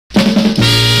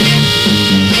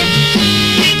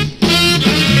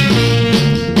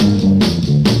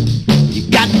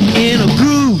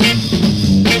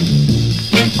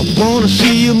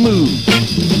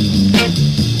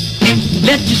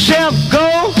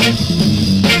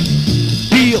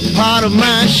part of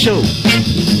my show.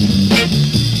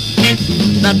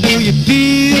 Now do you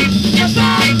feel? Yes,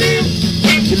 I feel.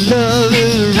 Your love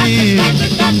is real.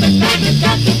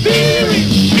 Got to feel it.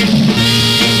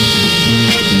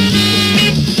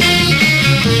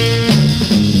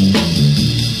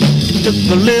 Took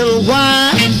a little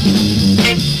while, I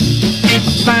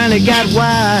finally got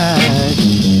wise.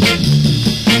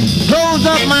 Closed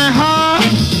up my heart,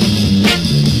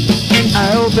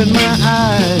 I opened my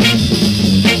eyes.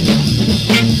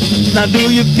 Now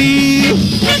do you feel?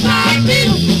 Yes, I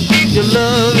feel. Your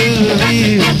love is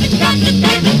real.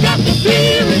 Got to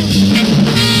feel it.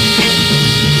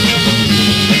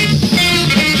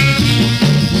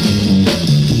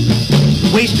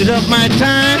 Wasted up my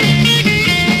time,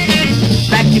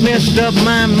 like you messed up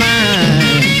my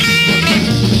mind.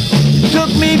 Took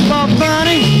me for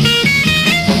funny,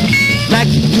 like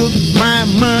you took my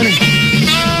money.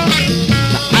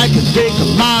 I could take a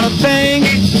lot of things,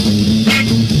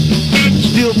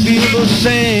 still feel the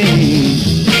same.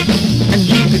 And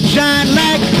you could shine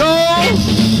like gold,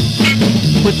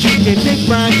 but you can't take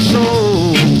my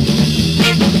soul.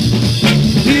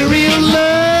 Be real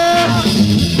love,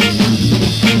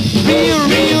 be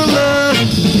real love.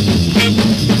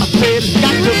 I said it's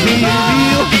got to be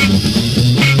real,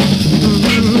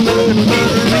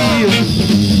 real.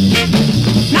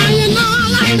 Now you know I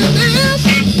like to dance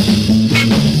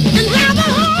and have a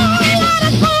whole lot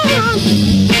of fun.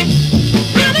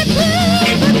 And it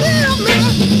feels to feel me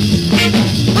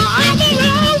all the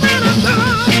road that I've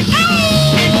done.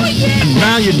 Oh yeah.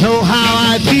 Now you know how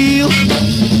I feel,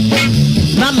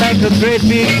 not like a great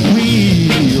big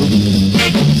wheel.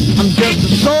 I'm just a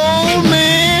soul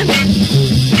man,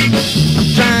 I'm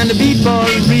trying to be for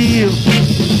real.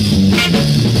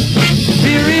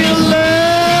 Be real